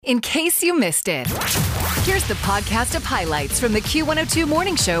In case you missed it, here's the podcast of highlights from the Q102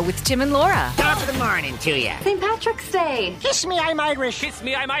 Morning Show with Tim and Laura. Top of the morning to you. St. Patrick's Day. Kiss me, I'm Irish. Kiss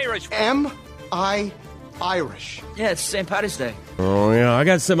me, I'm Irish. Am I Irish? Yeah, it's St. Patrick's Day. Oh, yeah, I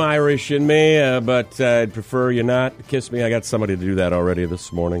got some Irish in me, but I'd prefer you not kiss me. I got somebody to do that already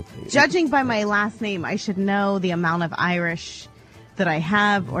this morning. Judging by my last name, I should know the amount of Irish that I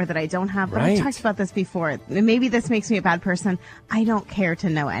have or that I don't have. But Right. I've talked about this before. Maybe this makes me a bad person. I don't care to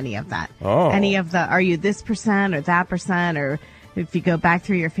know any of that. Oh. Any of the, are you this percent or that percent, or if you go back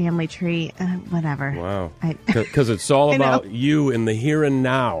through your family tree, whatever. Wow. Because it's all about you in the here and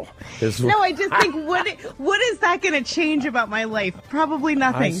now. No, I just think, what is that going to change about my life? Probably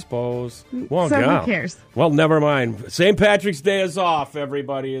nothing. I suppose. Well, So God. who cares? Well, never mind. St. Patrick's Day is off,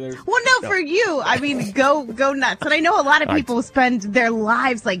 everybody. Well, no, for you. I mean, go nuts. And I know a lot of people spend their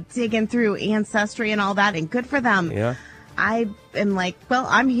lives like digging through Ancestry and all that, and good for them. Yeah. I am like, well,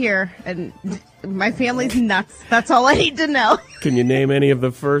 I'm here, and my family's nuts. That's all I need to know. Can you name any of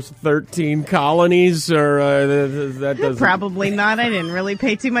the first 13 colonies, or that doesn't? Probably not. I didn't really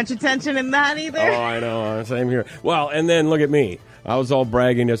pay too much attention in that either. Oh, I know. Same here. Well, and then look at me. I was all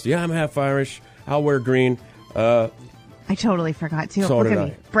bragging yesterday. Yeah, I'm half Irish. I'll wear green. I totally forgot too. So Look did at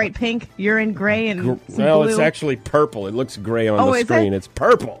me. I. Bright pink. You're in gray and some Well, blue. it's actually purple. It looks gray on the is screen. it? It's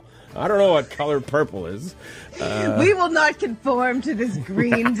purple. I don't know what color purple is. We will not conform to this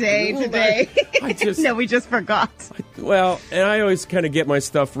green day today. No, we just forgot. Well, and I always kind of get my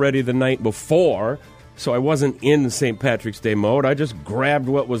stuff ready the night before, so I wasn't in St. Patrick's Day mode. I just grabbed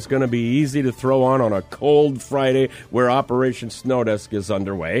what was going to be easy to throw on a cold Friday where Operation Snow Desk is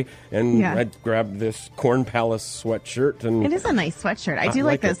underway, and Yeah. I grabbed this Corn Palace sweatshirt. And It is a nice sweatshirt. I do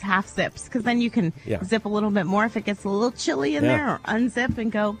like like those it. half zips, because then you can Yeah. zip a little bit more if it gets a little chilly in Yeah. there, or unzip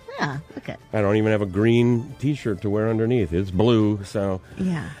and go, yeah, look at. I don't even have a green T-shirt to wear underneath. It's blue, so...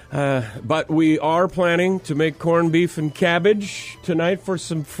 Yeah. But we are planning to make corned beef and cabbage tonight for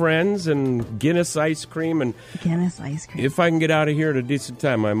some friends, and Guinness ice cream. And Guinness ice cream. if I can get out of here at a decent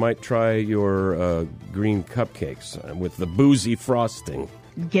time, I might try your green cupcakes with the boozy frosting.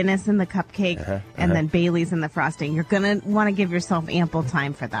 Guinness in the cupcake, and then Bailey's in the frosting. You're going to want to give yourself ample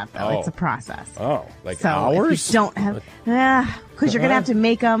time for that, though. Oh. It's a process. Oh, like So hours? if you don't have, because you're going to have to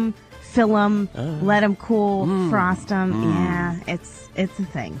make them, fill them, let them cool, frost them. Yeah, it's a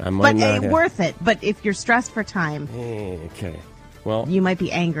thing. I might But not have- worth it. But if you're stressed for time, Okay. Well, you might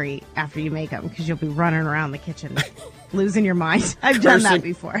be angry after you make them, because you'll be running around the kitchen losing your mind. I've done that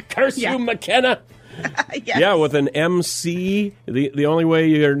before. Curse Yeah. you, McKenna! Yes. Yeah, with an MC. The only way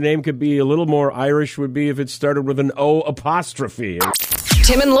your name could be a little more Irish would be if it started with an O apostrophe.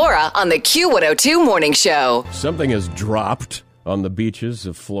 Tim and Laura on the Q102 Morning Show. Something has dropped on the beaches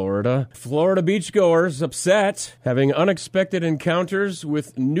of Florida. Florida beachgoers upset, having unexpected encounters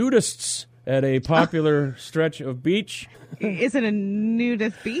with nudists at a popular stretch of beach. Is it a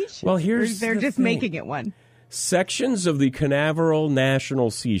nudist beach? Well, here's Or they're the just thing. making it one. Sections of the Canaveral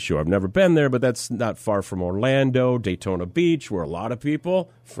National Seashore. I've never been there, but that's not far from Orlando, Daytona Beach, where a lot of people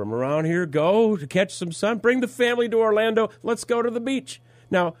from around here go to catch some sun. Bring the family to Orlando. Let's go to the beach.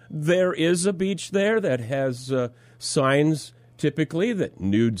 Now, there is a beach there that has signs typically that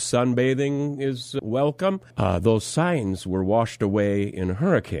nude sunbathing is welcome. Those signs were washed away in a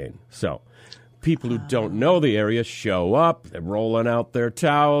hurricane. So people who don't know the area show up, they're rolling out their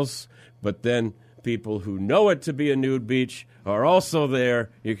towels, but then people who know it to be a nude beach are also there.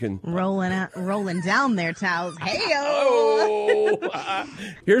 You can rolling down their towels. Hey-o! Oh!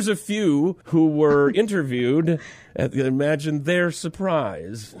 Here's a few who were interviewed. Imagine their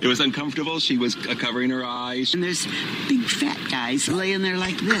surprise. It was uncomfortable. She was covering her eyes. And there's big fat guys laying there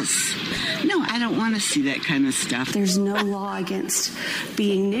like this. No, I don't want to see that kind of stuff. There's no law against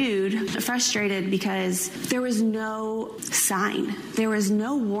being nude. Frustrated because there was no sign. There was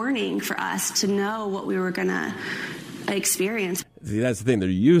no warning for us to know what we were going to experience. See, that's the thing. There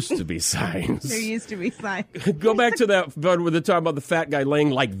used to be signs. There used to be signs. Go back to that, but with the talk about the fat guy laying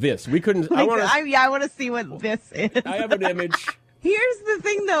like this. We couldn't. I want to see what this is. I have an image. Here's the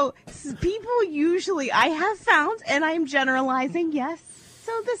thing, though. People usually, I have found, and I'm generalizing, yes,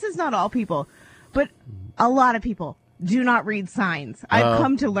 so this is not all people, but a lot of people do not read signs. I've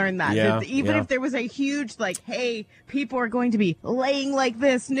come to learn that. Yeah, That even yeah. if there was a huge, like, hey, people are going to be laying like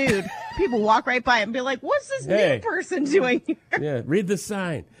this nude, people walk right by it and be like, what's this Hey. nude person doing here? Yeah, read the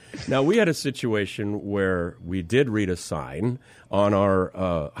sign. Now, we had a situation where we did read a sign on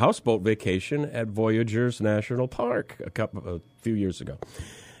our houseboat vacation at Voyageurs National Park a few years ago.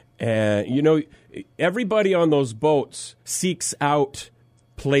 And, you know, everybody on those boats seeks out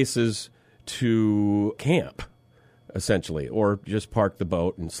places to camp. essentially, or just park the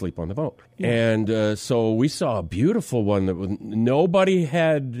boat and sleep on the boat. And so we saw a beautiful one that nobody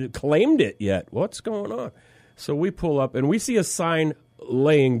had claimed it yet. What's going on? So we pull up, and we see a sign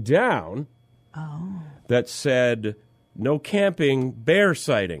laying down that said, "No camping, bear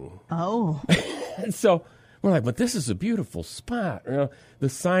sighting." Oh. So we're like, but this is a beautiful spot. The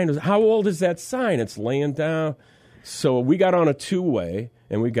sign is, how old is that sign? It's laying down. So we got on a two-way,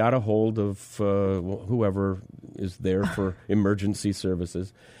 and we got a hold of whoever is there for emergency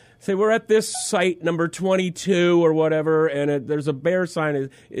services. Say, we're at this site number 22 or whatever, and there's a bear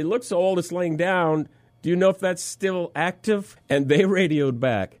sign. It looks so old, it's laying down. Do you know if that's still active? And they radioed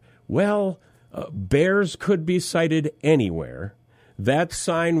back, well, bears could be sighted anywhere. That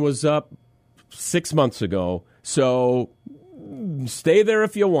sign was up 6 months ago, so stay there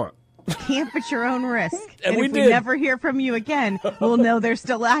if you want. Camp at your own risk. And if we never hear from you again, we'll know they're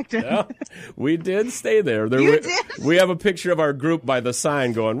still active. Yeah, we did stay there. You did? We have a picture of our group by the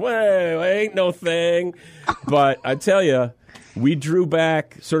sign going, well, ain't no thing. But I tell you, we drew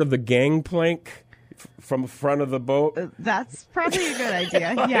back sort of the gangplank from the front of the boat. That's probably a good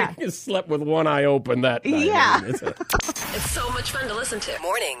idea. Yeah. I slept with one eye open that night. Yeah. It's so much fun to listen to.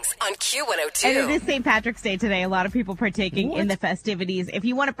 Mornings on Q102. And it is St. Patrick's Day today. A lot of people partaking in the festivities. If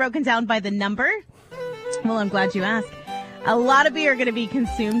you want it broken down by the number, well, I'm glad you asked. A lot of beer are going to be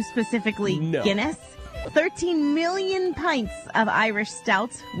consumed, specifically Guinness. 13 million pints of Irish stout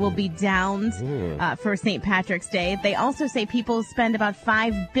will be downed for St. Patrick's Day. They also say people spend about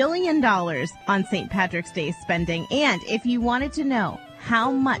 $5 billion on St. Patrick's Day spending. And if you wanted to know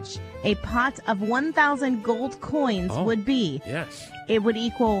how much a pot of 1,000 gold coins would be, it would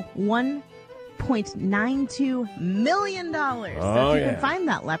equal $1.92 million. So if you can find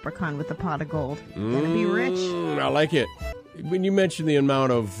that leprechaun with a pot of gold, you're going to be rich. I like it. When you mentioned the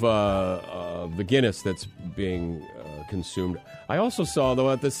amount of the Guinness that's being consumed, I also saw, though,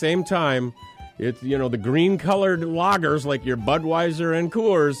 at the same time, the green-colored lagers like your Budweiser and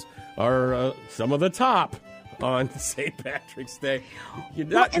Coors are some of the top on St. Patrick's Day.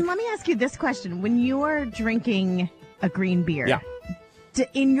 And let me ask you this question. When you are drinking a green beer,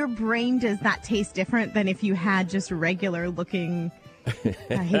 in your brain, does that taste different than if you had just regular-looking...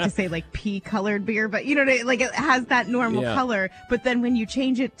 I hate to say like pea-colored beer, but you know, like it has that normal color. But then when you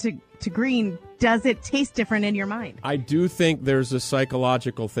change it to green, does it taste different in your mind? I do think there's a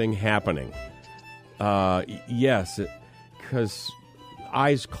psychological thing happening. Yes, because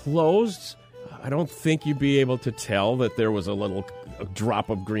eyes closed, I don't think you'd be able to tell that there was a drop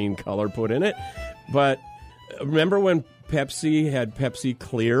of green color put in it. But remember when Pepsi had Pepsi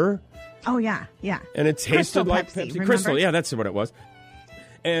Clear? Oh, yeah. And it tasted like Pepsi. Crystal, yeah, that's what it was.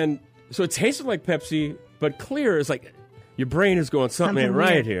 And so it tasted like Pepsi, but clear is like your brain is going, something ain't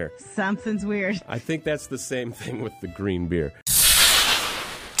right here. Something's weird. I think that's the same thing with the green beer.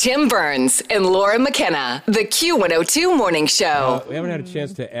 Tim Burns and Laura McKenna, the Q102 Morning Show. We haven't had a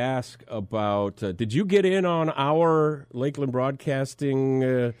chance to ask about, did you get in on our Lakeland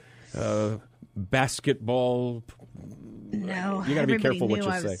Broadcasting basketball? No. You got to be careful what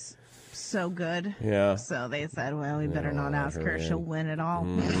you say. So good. Yeah. So they said, well, we better not ask her. She'll win it all.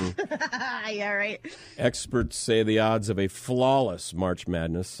 Yeah, right. Experts say the odds of a flawless March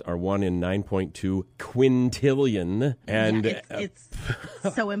Madness are 1 in 9.2 quintillion. And it's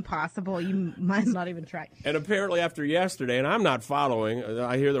so impossible. You might not even try. And apparently after yesterday, and I'm not following,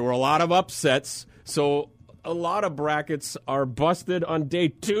 I hear there were a lot of upsets. So a lot of brackets are busted on day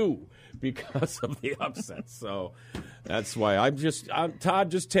 2 because of the upsets. So that's why Todd,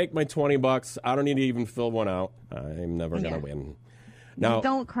 just take my $20. I don't need to even fill one out. I'm never going to win. Now,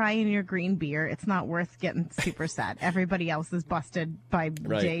 don't cry in your green beer. It's not worth getting super sad. Everybody else is busted by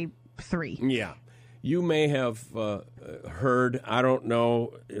day 3. Yeah. You may have heard, I don't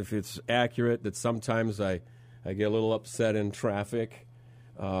know if it's accurate, that sometimes I get a little upset in traffic.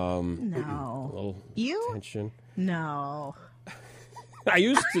 No. A little tension. No. I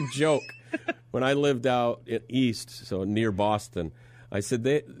used to joke when I lived out east, so near Boston. I said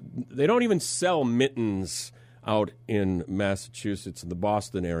they don't even sell mittens out in Massachusetts in the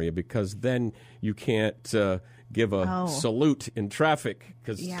Boston area because then you can't give a salute in traffic.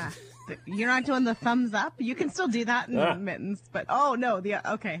 You're not doing the thumbs up. You can still do that in mittens, but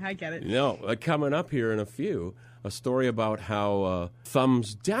okay, I get it. No, coming up here in a story about how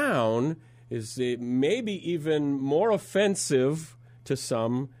thumbs down is maybe even more offensive to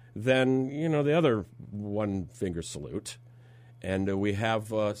some than, the other one-finger salute. And we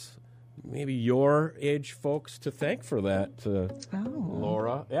have maybe your age folks to thank for that,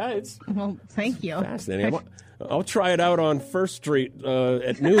 Laura. Yeah, it's well, thank you. Fascinating. I'll try it out on First Street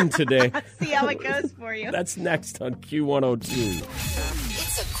at noon today. See how it goes for you. That's next on Q102.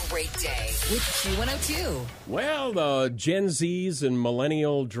 It's a great day with Q102. Well, the Gen Zs and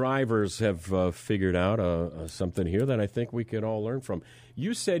millennial drivers have figured out something here that I think we could all learn from.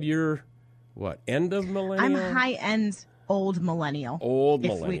 You said you're, what, end of millennial? I'm high-end old millennial. Old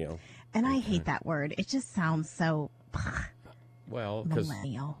millennial. And I hate that word. It just sounds so... Well, because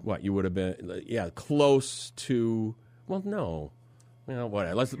millennial. What, you would have been, close to, well, no. Well, what?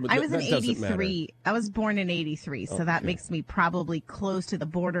 I was in 83. I was born in 83, so that makes me probably close to the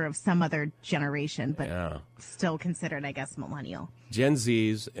border of some other generation, but still considered, I guess, millennial. Gen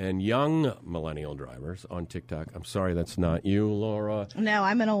Zs and young millennial drivers on TikTok. I'm sorry, that's not you, Laura. No,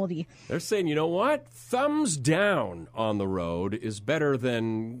 I'm an oldie. They're saying, you know what? Thumbs down on the road is better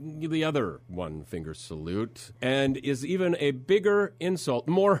than the other one finger salute and is even a bigger insult,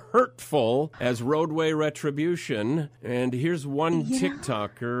 more hurtful as roadway retribution. And here's one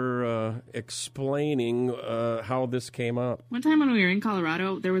TikToker explaining how this came up. One time when we were in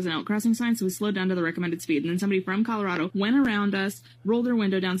Colorado, there was an outcrossing sign, so we slowed down to the recommended speed. And then somebody from Colorado went around us, rolled their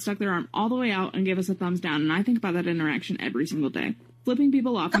window down, stuck their arm all the way out, and gave us a thumbs down. And I think about that interaction every single day. Flipping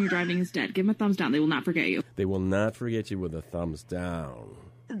people off when you're driving is dead. Give them a thumbs down. They will not forget you. They will not forget you with a thumbs down.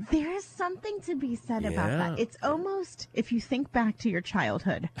 There is something to be said about that. It's almost, if you think back to your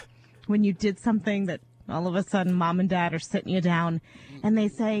childhood, when you did something that all of a sudden mom and dad are sitting you down, and they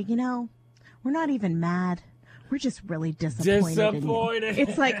say, you know, we're not even mad. We're just really disappointed. In you.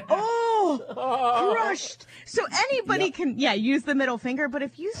 It's like, crushed. So anybody can, use the middle finger. But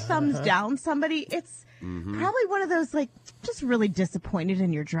if you thumbs down somebody, it's probably one of those, like, just really disappointed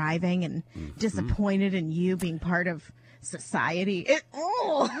in your driving and disappointed in you being part of society.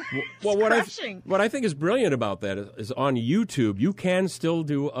 What I think is brilliant about that is on YouTube, you can still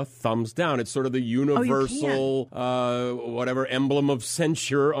do a thumbs down. It's sort of the universal, whatever emblem of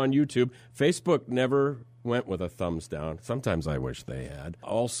censure on YouTube. Facebook never went with a thumbs down. Sometimes I wish they had.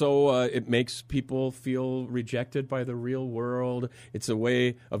 Also, it makes people feel rejected by the real world. It's a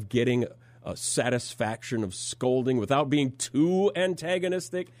way of getting a satisfaction of scolding without being too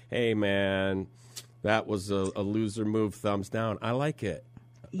antagonistic. Hey, man, that was a loser move, thumbs down. I like it.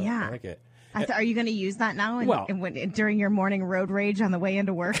 Yeah. I like it. Are you going to use that now during your morning road rage on the way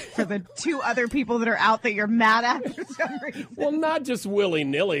into work for the two other people that are out that you're mad at for some reason? Well, not just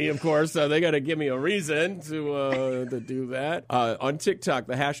willy-nilly, of course. They got to give me a reason to do that. On TikTok,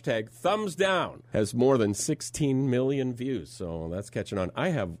 the hashtag thumbs down has more than 16 million views, so that's catching on. I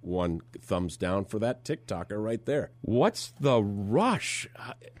have one thumbs down for that TikToker right there. What's the rush?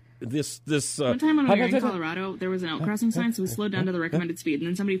 One time when we were in Colorado, there was an outcrossing sign, so we slowed down to the recommended speed. And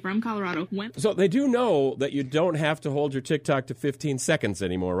then somebody from Colorado went. So they do know that you don't have to hold your TikTok to 15 seconds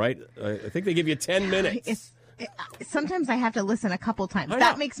anymore, right? I think they give you 10 minutes. Sometimes I have to listen a couple times.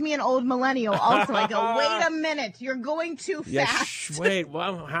 That makes me an old millennial also. I go, wait a minute, you're going too fast. Wait,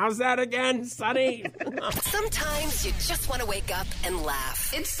 well, how's that again, Sonny? Sometimes you just want to wake up and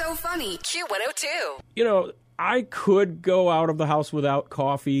laugh. It's so funny. Q102. You know, I could go out of the house without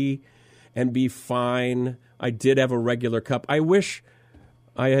coffee and be fine. I did have a regular cup. I wish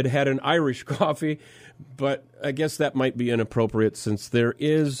I had had an Irish coffee, but I guess that might be inappropriate since there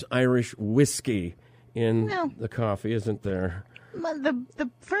is Irish whiskey in the coffee, isn't there? The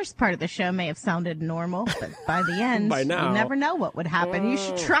first part of the show may have sounded normal, but by the end, by now, you never know what would happen. You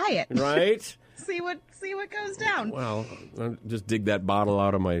should try it. Right? See what goes down. Well, I'll just dig that bottle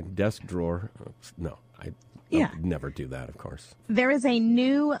out of my desk drawer. No, I would never do that, of course. There is a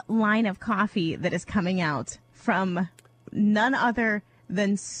new line of coffee that is coming out from none other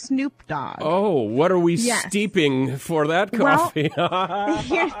than Snoop Dogg. Oh, what are we steeping for that coffee? Well,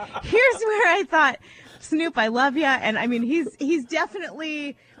 here's where I thought, Snoop, I love you. And I mean, he's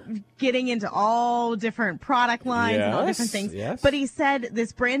definitely getting into all different product lines and all different things. Yes. But he said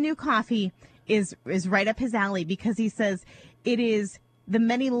this brand new coffee is right up his alley because he says it is the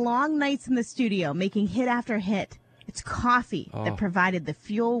many long nights in the studio making hit after hit. It's coffee that provided the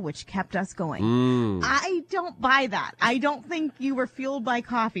fuel which kept us going. I don't buy that. I don't think you were fueled by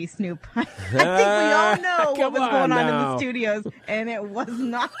coffee, Snoop. I think we all know what was going on in the studios, and it was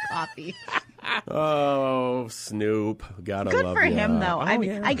not coffee. Oh, Snoop. Gotta love Good for him, though.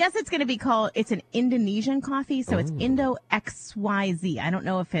 I guess it's going to be called, it's an Indonesian coffee, so it's Indo XYZ. I don't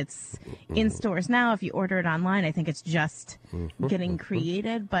know if it's in stores now. If you order it online, I think it's just getting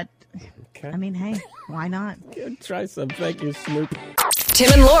created, but I mean, hey, why not? Try some. Thank you, Snoop.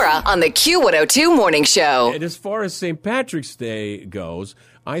 Tim and Laura on the Q102 Morning Show. And as far as St. Patrick's Day goes,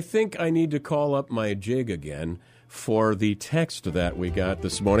 I think I need to call up my jig again for the text that we got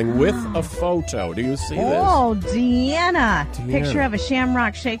this morning with a photo. Do you see this? Oh, Deanna. Picture of a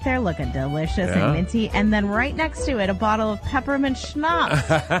shamrock shake there looking delicious and minty. And then right next to it, a bottle of peppermint schnapps.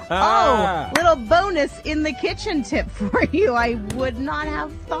 Oh, little bonus in the kitchen tip for you. I would not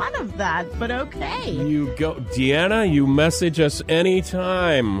have thought of that, but okay. You go. Deanna, you message us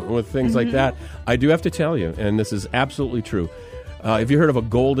anytime with things like that. I do have to tell you, and this is absolutely true. Have you heard of a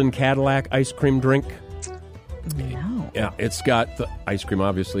Golden Cadillac ice cream drink? No. Yeah, it's got the ice cream,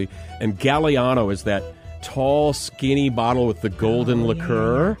 obviously. And Galliano is that tall, skinny bottle with the golden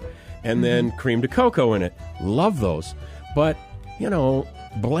liqueur and then cream de cocoa in it. Love those. But,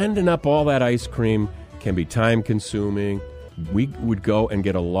 blending up all that ice cream can be time-consuming. We would go and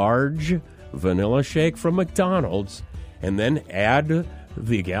get a large vanilla shake from McDonald's and then add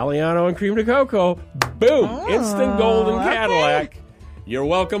the Galliano and cream de cocoa. Boom! Instant Golden Cadillac. You're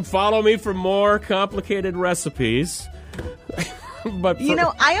welcome. Follow me for more complicated recipes. But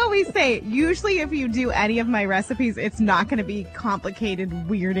I always say, usually if you do any of my recipes, it's not going to be complicated,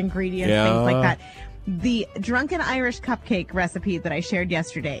 weird ingredients, things like that. The Drunken Irish cupcake recipe that I shared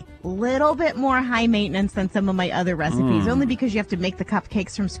yesterday, little bit more high maintenance than some of my other recipes, only because you have to make the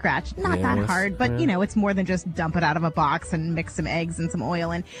cupcakes from scratch. Not that hard, but it's more than just dump it out of a box and mix some eggs and some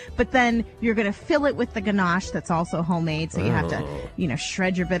oil in. But then you're going to fill it with the ganache that's also homemade, so you have to,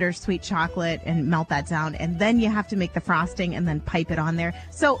 shred your bittersweet chocolate and melt that down, and then you have to make the frosting and then pipe it on there.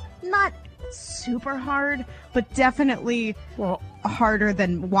 So not super hard, but definitely harder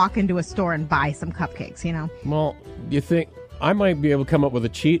than walk into a store and buy some cupcakes, Well, you think I might be able to come up with a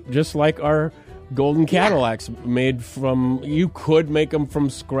cheat just like our Golden Cadillacs made from, you could make them from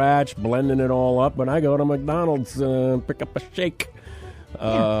scratch, blending it all up, but I go to McDonald's and pick up a shake.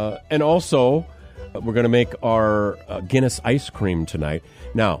 And also, we're going to make our Guinness ice cream tonight.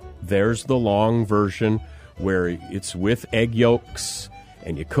 Now, there's the long version where it's with egg yolks,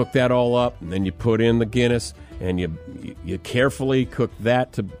 and you cook that all up, and then you put in the Guinness, and you carefully cook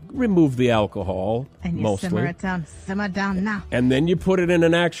that to remove the alcohol. And you mostly. Simmer down now. And then you put it in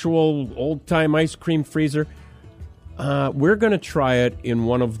an actual old-time ice cream freezer. We're going to try it in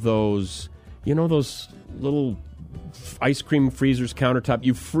one of those, those little ice cream freezers, countertop.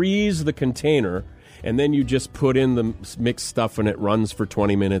 You freeze the container, and then you just put in the mixed stuff, and it runs for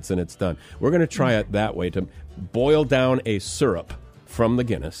 20 minutes, and it's done. We're going to try it that way, to boil down a syrup from the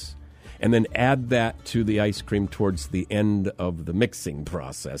Guinness, and then add that to the ice cream towards the end of the mixing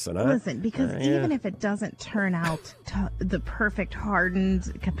process. And listen, because even if it doesn't turn out to the perfect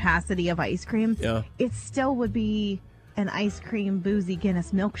hardened capacity of ice cream, it still would be an ice cream boozy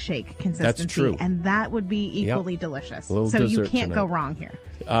Guinness milkshake consistency. That's true. And that would be equally delicious. So you can't go wrong here.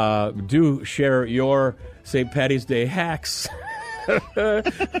 Do share your St. Paddy's Day hacks.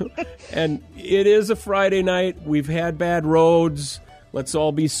 And it is a Friday night. We've had bad roads. Let's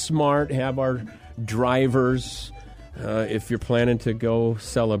all be smart, have our drivers, if you're planning to go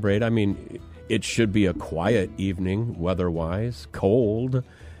celebrate. I mean, it should be a quiet evening, weather-wise, cold.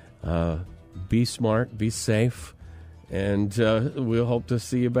 Be smart, be safe, and we'll hope to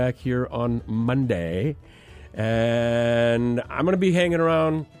see you back here on Monday. And I'm going to be hanging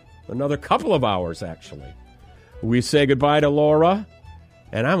around another couple of hours, actually. We say goodbye to Laura,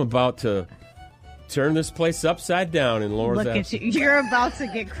 and I'm about to turn this place upside down in Laura's absence. Look at you. You're about to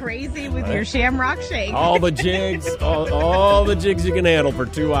get crazy with your shamrock shake. All the jigs, all the jigs you can handle for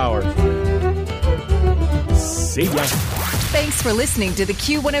 2 hours. See ya. Thanks for listening to the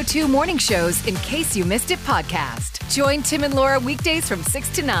Q102 Morning Show's In Case You Missed It podcast. Join Tim and Laura weekdays from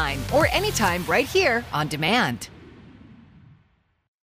 6 to 9 or anytime right here on demand.